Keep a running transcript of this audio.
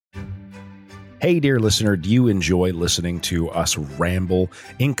Hey, dear listener, do you enjoy listening to us ramble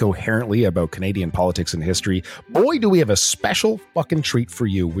incoherently about Canadian politics and history? Boy, do we have a special fucking treat for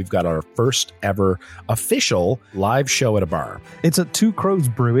you. We've got our first ever official live show at a bar. It's at Two Crows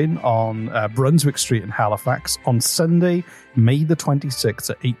Brewing on Brunswick Street in Halifax on Sunday, May the 26th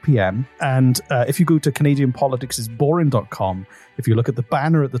at 8 p.m. And if you go to CanadianPoliticsIsBoring.com, if you look at the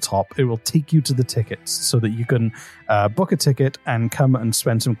banner at the top, it will take you to the tickets so that you can book a ticket and come and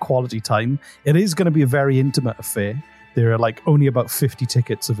spend some quality time. It is going to be a very intimate affair. There are only about 50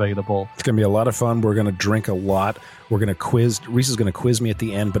 tickets available. It's going to be a lot of fun. We're going to drink a lot. We're going to quiz. Reese is going to quiz me at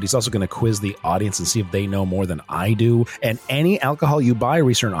the end, but he's also going to quiz the audience and see if they know more than I do. And any alcohol you buy,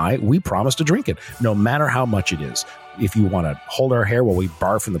 Reese and I, we promise to drink it, no matter how much it is. If you want to hold our hair while we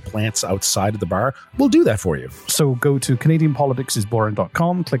barf from the plants outside of the bar, we'll do that for you. So go to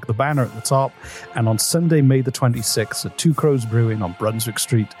CanadianPoliticsIsBoring.com, click the banner at the top, and on Sunday, May the 26th at Two Crows Brewing on Brunswick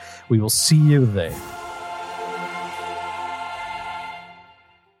Street, we will see you there.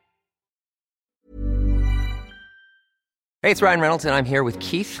 Hey, it's Ryan Reynolds, and I'm here with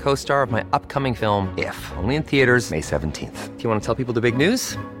Keith, co-star of my upcoming film, If, only in theaters May 17th. Do you want to tell people the big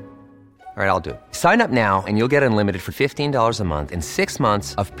news? All right, I'll do it. Sign up now and you'll get unlimited for $15 a month and 6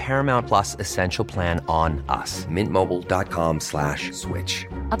 months of Paramount Plus Essential Plan on us. MintMobile.com/switch.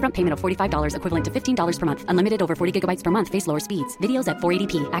 Upfront payment of $45 equivalent to $15 per month. Unlimited over 40 gigabytes per month. Face lower speeds. Videos at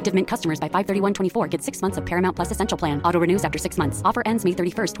 480p. Active Mint customers by 531.24 get 6 months of Paramount Plus Essential Plan. Auto renews after 6 months. Offer ends May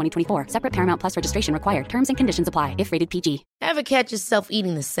 31st, 2024. Separate Paramount Plus registration required. Terms and conditions apply if rated PG. Ever catch yourself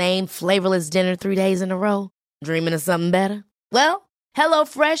eating the same flavorless dinner 3 days in a row? Dreaming of something better? Well,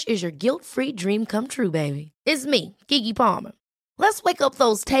 HelloFresh is your guilt-free dream come true, baby. It's me, Keke Palmer. Let's wake up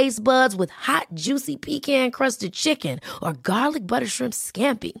those taste buds with hot, juicy pecan-crusted chicken or garlic butter shrimp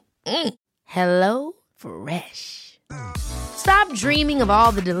scampi. Hello Fresh. Stop dreaming of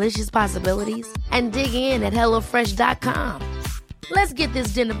all the delicious possibilities and dig in at HelloFresh.com. Let's get this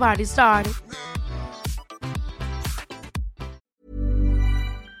dinner party started.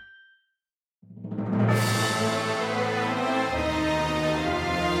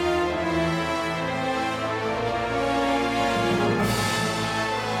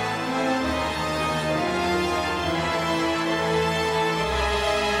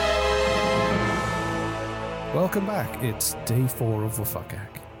 Welcome back. It's day 4 of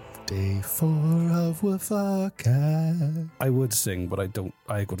Wuffuckak. Day 4 of Wuffuckak. I would sing, but I don't.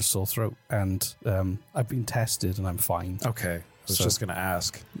 I got a sore throat, and I've been tested, and I'm fine. Okay. I was just going to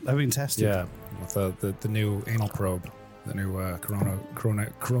ask. I've been tested. Yeah, with the new anal probe, the new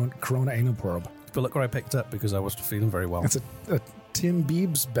corona anal probe. But look what I picked up because I wasn't feeling very well. It's a Tim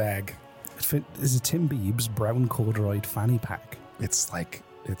Biebs bag. It's a Tim Biebs brown corduroy fanny pack. It's the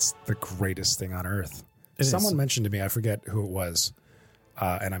greatest thing on earth. It Someone is. mentioned to me, I forget who it was,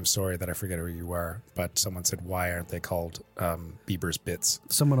 and I'm sorry that I forget who you are, but someone said, why aren't they called Bieber's Bits?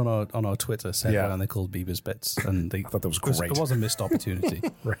 Someone on our Twitter said, Yeah. why aren't they called Bieber's Bits? And I thought that was great. It was a missed opportunity.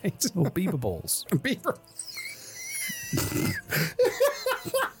 Right? Oh, Bieber balls. Bieber.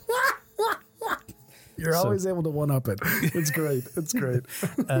 You're always able to one-up it. It's great. It's great.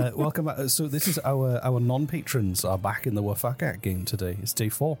 Welcome back. So this is our non-patrons are back in the Wuffuckak game today. It's day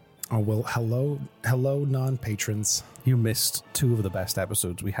 4. Oh, well, hello, non-patrons. You missed 2 of the best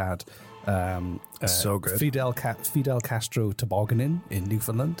episodes we had. So good. Fidel Castro tobogganing in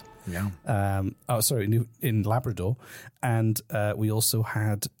Newfoundland. Yeah. In Labrador. And we also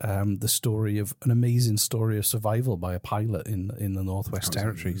had the story of an amazing story of survival by a pilot in the Northwest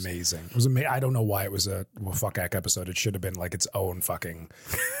Territories. Amazing. It was amazing. I don't know why it was a Wuffuckak episode. It should have been like its own fucking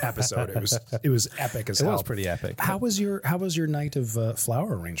episode. It was epic as hell. It was pretty epic. How was your night of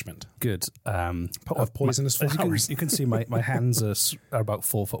flower arrangement? Good. Of poisonous flowers. You can see my hands are about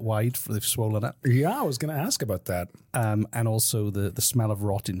 4 foot wide. They've swollen up. Yeah, I was going to ask about that. And also the smell of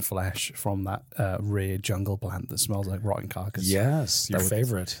rotting flesh from that rare jungle plant that smells like rotten carcass. Yes, your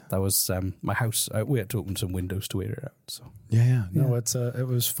favorite. That was my house. We had to open some windows to air it out. So yeah. No, it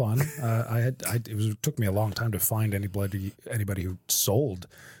was fun. It took me a long time to find anybody who sold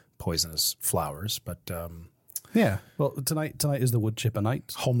poisonous flowers, but yeah. Well, tonight is the wood chipper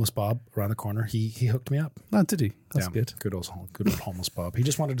night. Homeless Bob around the corner. He hooked me up. Oh, did he? That's good. Good old homeless Bob. He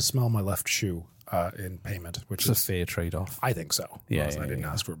just wanted to smell my left shoe in payment, which It's is a fair trade-off. I think so. Yeah, I didn't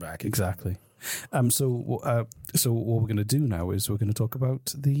ask for it back. Exactly. So what we're going to do now is we're going to talk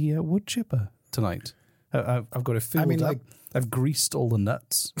about the wood chipper tonight. I've got it filled up. I've greased all the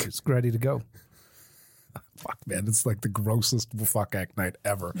nuts. It's ready to go. Fuck, man, it's like the grossest Wuffuckak night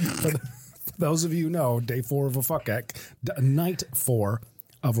ever. For those of you who know, day 4 of Wuffuckak, night 4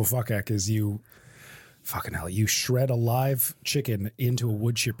 of Wuffuckak is you Fucking hell. You shred a live chicken into a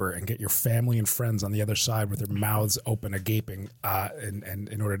wood chipper and get your family and friends on the other side with their mouths open, gaping, and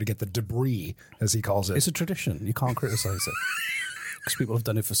in order to get the debris, as he calls it. It's a tradition. You can't criticize it. Because people have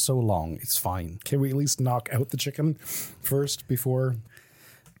done it for so long, it's fine. Can we at least knock out the chicken first before?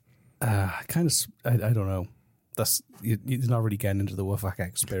 I don't know. That's you're not really getting into the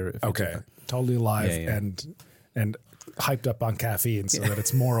Wafakak spirit. If Okay, totally alive and hyped up on caffeine so that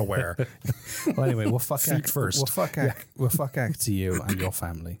it's more aware. Well, anyway, Wafakak first. Wafakak to you and your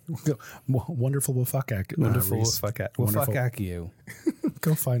family. Wonderful Wafakak. Wonderful Reese. Wafakak. Wonderful. Wafakak you.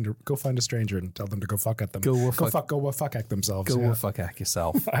 Go find a stranger and tell them to go fuck at them. Go Wafakak themselves. Go yeah. Wafakak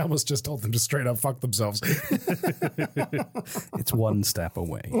yourself. I almost just told them to straight up fuck themselves. It's one step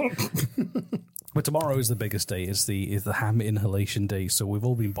away. But tomorrow is the biggest day. Is the ham inhalation day. So we've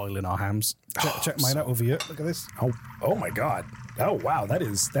all been boiling our hams. Check mine out over here. Look at this. Oh my god. Oh wow, that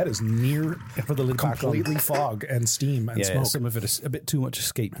is near Put the lid back on. completely fog and steam and smoke. Some of it is a bit too much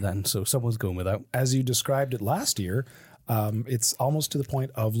escape then, so someone's going without. As you described it last year, it's almost to the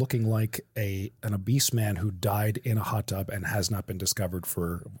point of looking like an obese man who died in a hot tub and has not been discovered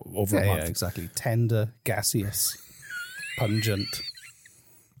for over a month. Yeah, exactly. Tender, gaseous, pungent.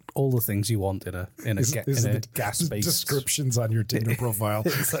 All the things you want in a gas-based descriptions on your Tinder profile.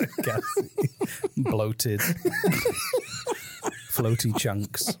 It's like bloated, floaty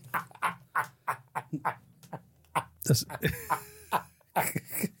chunks.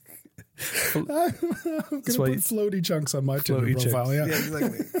 I'm going to put floaty chunks on my Tinder profile. Yeah,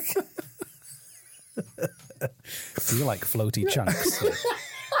 exactly. Do you like floaty chunks?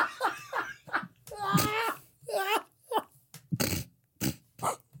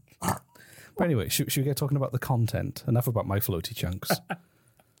 But anyway, should we get talking about the content? Enough about my floaty chunks.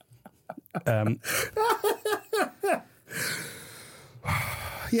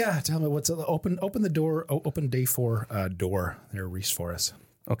 Yeah, tell me what's open the door. Open day 4 door there, Reese, for us.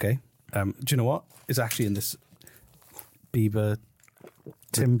 Okay. Do you know what? It's actually in this Bieber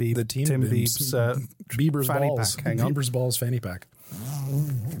Tim Biebs Bieber's fanny balls. pack. Hang on. Bieber's balls fanny pack.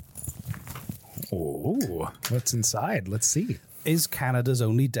 Oh, what's inside? Let's see. Is Canada's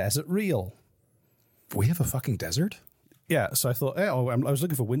only desert real? We have a fucking desert? Yeah, so I thought, I was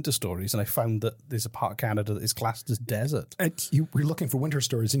looking for winter stories, and I found that there's a part of Canada that is classed as desert. And you were looking for winter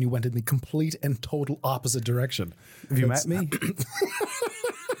stories, and you went in the complete and total opposite direction. Have you met me?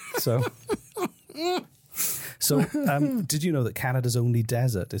 So, did you know that Canada's only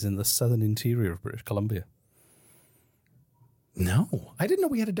desert is in the southern interior of British Columbia? No, I didn't know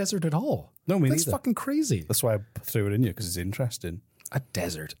we had a desert at all. No, me That's neither. fucking crazy. That's why I threw it in you, because it's interesting. A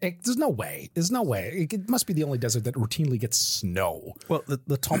desert? There's no way. There's no way. It must be the only desert that routinely gets snow. Well,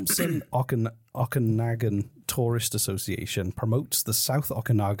 the Thompson Okanagan Tourist Association promotes the South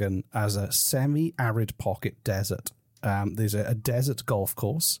Okanagan as a semi-arid pocket desert. There's a desert golf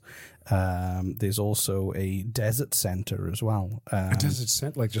course. There's also a desert center as well. A desert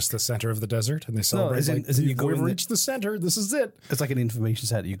center, like just the center of the desert, and they celebrate. as in you go we've in reached the center. This is it. It's like an information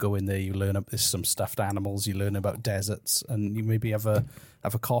center. You go in there, you learn there's some stuffed animals, you learn about deserts, and you maybe have a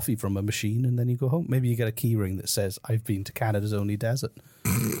coffee from a machine, and then you go home. Maybe you get a key ring that says, "I've been to Canada's only desert,"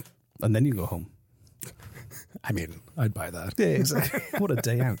 and then you go home. I mean, I'd buy that. Yeah, exactly. What a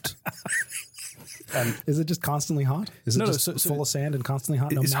day out. Is it just constantly hot? Is it No, just so full of sand and constantly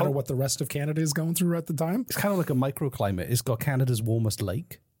hot, no it's matter hot. what the rest of Canada is going through at the time? It's kind of like a microclimate. It's got Canada's warmest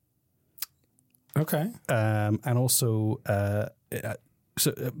lake. Okay. And also, but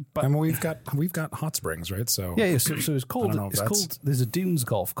And we've got hot springs, right? So yeah. So it's called. I don't know if It's that's- called. There's a dunes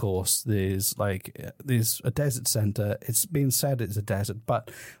golf course. There's a desert center. It's been said it's a desert,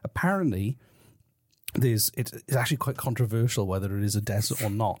 but apparently it's actually quite controversial whether it is a desert or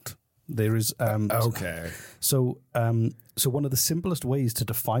not. There is okay. So one of the simplest ways to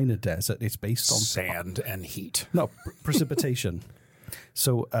define a desert is based on Sand and heat. No, precipitation.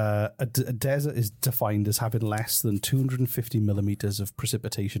 So a desert is defined as having less than 250 millimeters of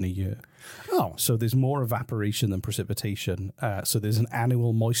precipitation a year. Oh, So there's more evaporation than precipitation. So there's an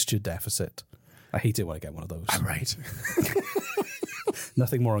annual moisture deficit. I hate it when I get one of those. right.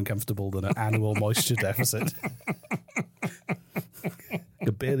 Nothing more uncomfortable than an annual moisture deficit. I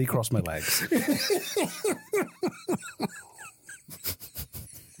could barely cross my legs.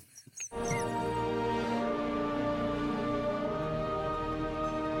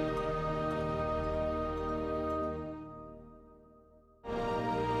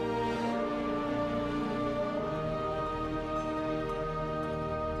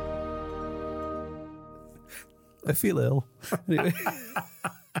 I feel ill. Anyway,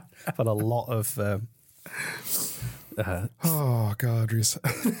 I've had a lot of Oh, God, Reese.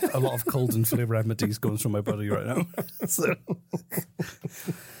 A lot of cold and flavor remedies going through my body right now. So,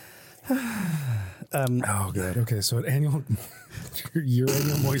 oh, God. Okay, so your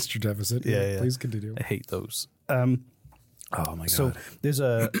annual moisture deficit. Yeah. Please continue. I hate those. Oh, my God. So there's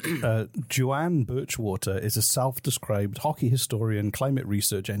Joanne Birchwater is a self-described hockey historian, climate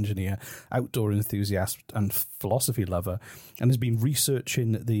research engineer, outdoor enthusiast, and philosophy lover, and has been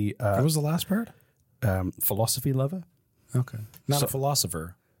researching the what was the last part? Philosophy lover. Okay. Not a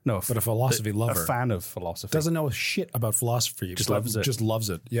philosopher. No, but a philosophy lover. A fan of philosophy. Doesn't know shit about philosophy. Just loves it. Just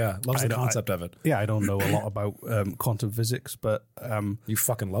loves it. Yeah. Loves the concept of it. Yeah, I don't know a lot about quantum physics, but you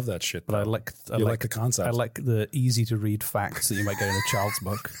fucking love that shit. But I like the concept. I like the easy to read facts that you might get in a child's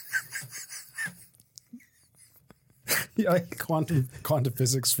book. Yeah, quantum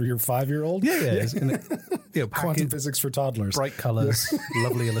physics for your 5-year-old. Yeah. Quantum physics for toddlers. Bright colors,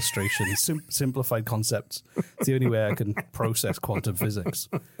 lovely illustrations, simplified concepts. It's the only way I can process quantum physics.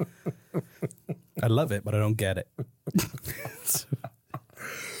 I love it, but I don't get it.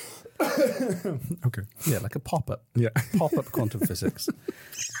 Okay. Yeah, like a pop-up. Yeah. Pop-up quantum physics.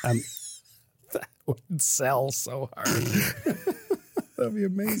 That would sell so hard. That'd be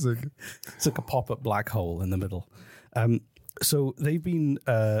amazing. It's like a pop-up black hole in the middle. So they've been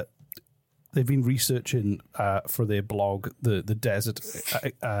researching for their blog the desert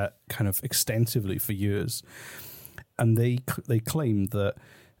kind of extensively for years, and they claim that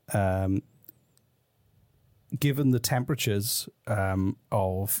given the temperatures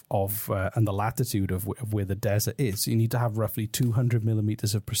of and the latitude of where the desert is, you need to have roughly 200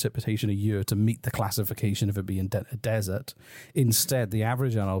 millimeters of precipitation a year to meet the classification of it being a desert. Instead, the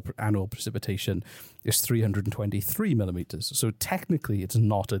average annual precipitation is 323 millimeters. So technically, it's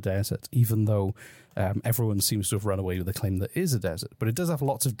not a desert, even though everyone seems to have run away with the claim that it is a desert. But it does have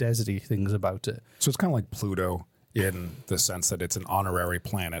lots of deserty things about it. So it's kind of like Pluto in the sense that it's an honorary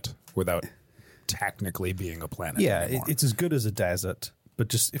planet without technically being a planet. Yeah, anymore. it's as good as a desert, but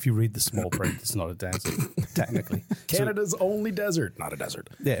just if you read the small print, it's not a desert, technically. Canada's only desert, not a desert.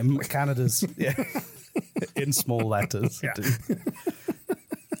 Yeah, Canada's, in small letters. Yeah.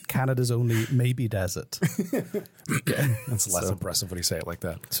 Canada's only maybe desert. That's less impressive when you say it like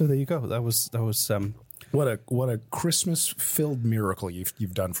that. So there you go. That was what a Christmas-filled miracle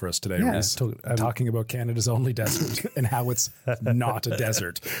you've done for us today, Yeah, Reese. Talking about Canada's only desert and how it's not a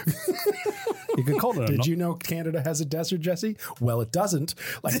desert. You could call it. Did you know Canada has a desert, Jesse? Well, it doesn't.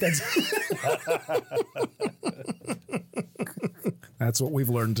 Like that's that's what we've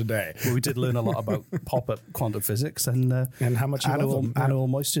learned today. Well, we did learn a lot about pop-up quantum physics and how much you love them. annual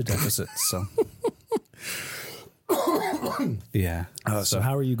moisture deficits. So. Yeah. So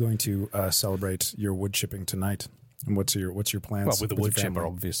how are you going to celebrate your wood chipping tonight? And what's your plans? Well, with the wood your family? chipper,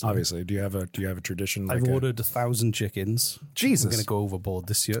 obviously. Obviously, do you have a tradition? Like I've ordered 1,000 chickens. Jesus, I'm going to go overboard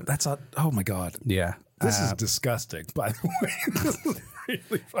this year. That's oh my God. Yeah, this is disgusting. By the way, this is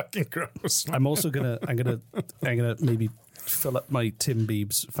really fucking gross. I'm also gonna maybe fill up my Tim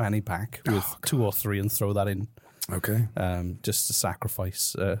Biebs fanny pack with 2 or 3 and throw that in. Okay. Just to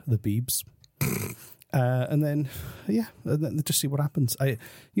sacrifice the Biebs. And then just see what happens.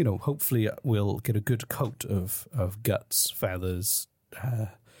 Hopefully we'll get a good coat of guts, feathers,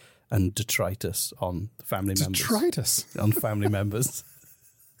 and detritus on family members. Detritus on family members.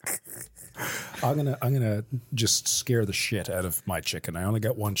 I'm gonna just scare the shit out of my chicken. I only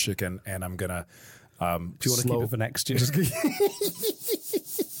got one chicken, and I'm gonna. Do you want to keep it for next year?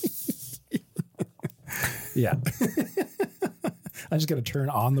 Yeah. I'm just going to turn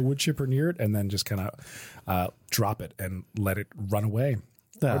on the wood chipper near it and then just kind of drop it and let it run away.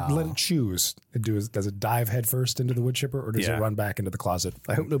 Or let it choose. Does it dive headfirst into the wood chipper or does it run back into the closet?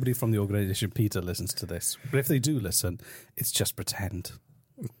 I hope nobody from the organization PETA listens to this. But if they do listen, it's just pretend.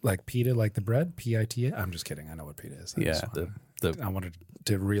 Like PETA, like the bread? P-I-T-A? I'm just kidding. I know what PETA is. I wanted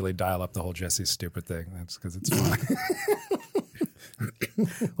to really dial up the whole Jesse's stupid thing. That's because it's fun.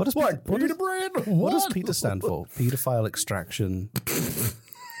 What does PETA stand for? Pedophile extraction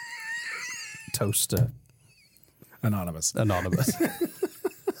toaster anonymous.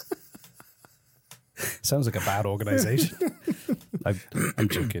 Sounds like a bad organization. I'm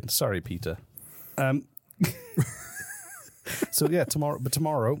joking. Sorry, PETA. So yeah, tomorrow.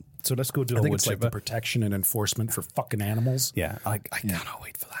 So let's go do I think wood it's like chipper. the protection and enforcement for fucking animals. Yeah, I cannot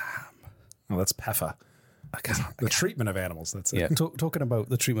wait for that. Well, that's PEFA. The treatment of animals. That's it. Yeah, talking about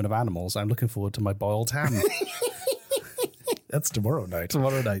the treatment of animals, I'm looking forward to my boiled ham. That's tomorrow night.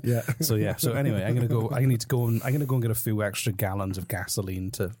 Yeah. So anyway, I'm going to go and get a few extra gallons of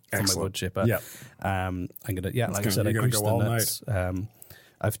gasoline for my wood chipper. Yeah. I'm gonna like I said, I you're gonna greased go the all nuts.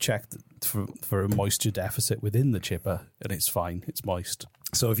 I've checked for a moisture deficit within the chipper, and it's fine. It's moist.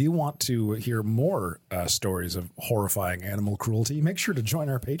 So if you want to hear more stories of horrifying animal cruelty, make sure to join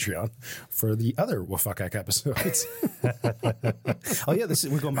our Patreon for the other Wafakak episodes. Oh yeah,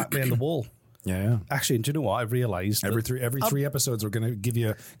 we're going back behind the wall. Yeah. Actually, do you know what I realized? Every three episodes, we're going to give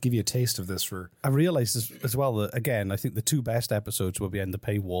you a taste of this. I realized as well that, again, I think the two best episodes will be behind the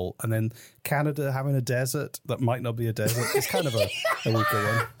paywall, and then Canada having a desert that might not be a desert. It's kind of a weaker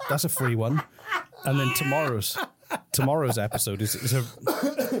one. That's a free one. And then tomorrow's episode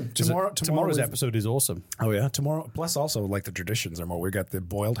tomorrow's episode is awesome. Oh yeah, tomorrow. Plus, also like the traditions are more. We got the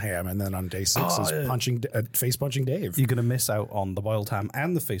boiled ham, and then on day 6 is face punching Dave. You're going to miss out on the boiled ham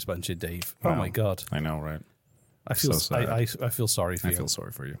and the face punching Dave. Oh my god! I know, right? I feel I feel sorry for you. I feel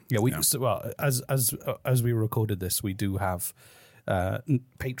sorry for you. Yeah, well, as we recorded this, we do have.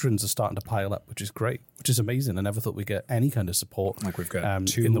 Patrons are starting to pile up, which is great, which is amazing. I never thought we'd get any kind of support. Like we've got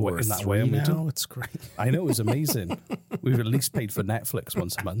 2 in or that 3 way now. It's great. I know, it's amazing. We've at least paid for Netflix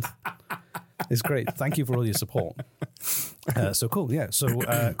once a month. It's great. Thank you for all your support. So cool, yeah.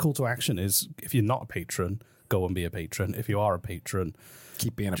 So call to action is, if you're not a patron, go and be a patron. If you are a patron,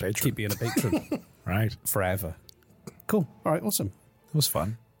 keep being a patron. Keep being a patron. Right. Forever. Cool. All right, awesome. It was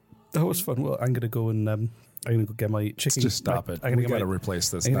fun. That was fun. Well, I'm going to go and... I'm going to go get my chicken. Just stop it. We got to replace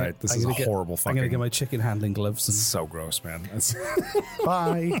this night. This is a horrible fucking... I'm going to get my chicken handling gloves. It's so gross, man.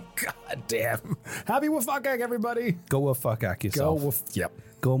 Bye. God damn. Happy Wafakak, everybody. Go Wafakak yourself. Yep.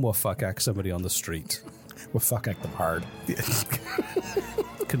 Go and Wafakak somebody on the street. Wafakak them hard.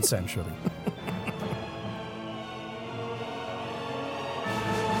 Consensually.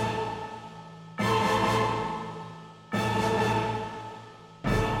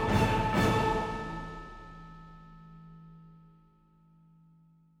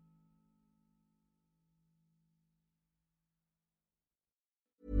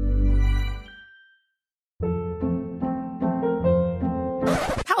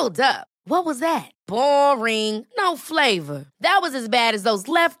 Hold up. What was that? Boring. No flavor. That was as bad as those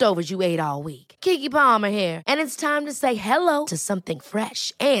leftovers you ate all week. Keke Palmer here, and it's time to say hello to something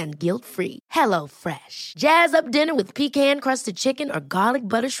fresh and guilt-free. Hello Fresh. Jazz up dinner with pecan-crusted chicken or garlic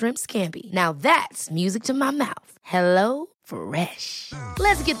butter shrimp scampi. Now that's music to my mouth. Hello Fresh.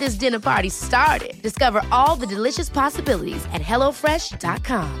 Let's get this dinner party started. Discover all the delicious possibilities at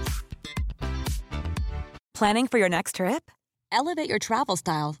hellofresh.com. Planning for your next trip? Elevate your travel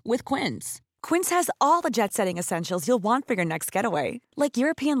style with Quince. Quince has all the jet-setting essentials you'll want for your next getaway, like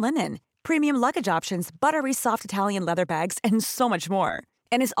European linen, premium luggage options, buttery soft Italian leather bags, and so much more.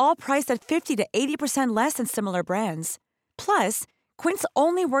 And is all priced at 50 to 80% less than similar brands. Plus, Quince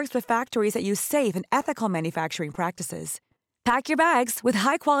only works with factories that use safe and ethical manufacturing practices. Pack your bags with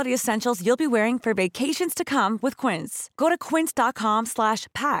high-quality essentials you'll be wearing for vacations to come with Quince. Go to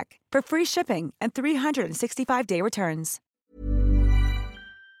quince.com/pack for free shipping and 365-day returns.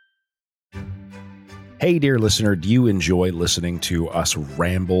 Hey, dear listener, do you enjoy listening to us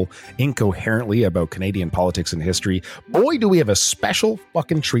ramble incoherently about Canadian politics and history? Boy, do we have a special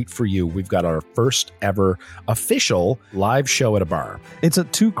fucking treat for you. We've got our first ever official live show at a bar. It's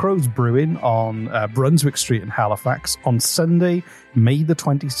at Two Crows Brewing on Brunswick Street in Halifax on Sunday, May the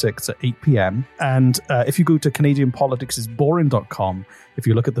 26th at 8 p.m. And if you go to CanadianPoliticsIsBoring.com, if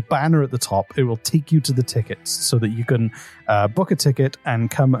you look at the banner at the top, it will take you to the tickets so that you can book a ticket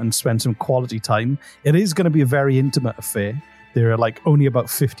and come and spend some quality time. It is going to be a very intimate affair. There are only about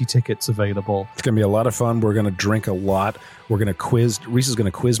 50 tickets available. It's going to be a lot of fun. We're going to drink a lot. We're going to quiz. Reese is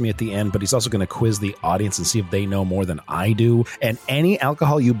going to quiz me at the end, but he's also going to quiz the audience and see if they know more than I do. And any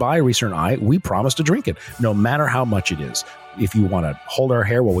alcohol you buy, Reese and I, we promise to drink it, no matter how much it is. If you want to hold our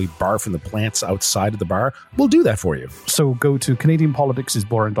hair while we barf in the plants outside of the bar, we'll do that for you. So go to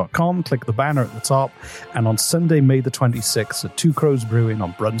CanadianPoliticsIsBoring.com, click the banner at the top, and on Sunday, May the 26th at Two Crows Brewing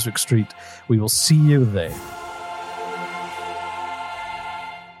on Brunswick Street, we will see you there.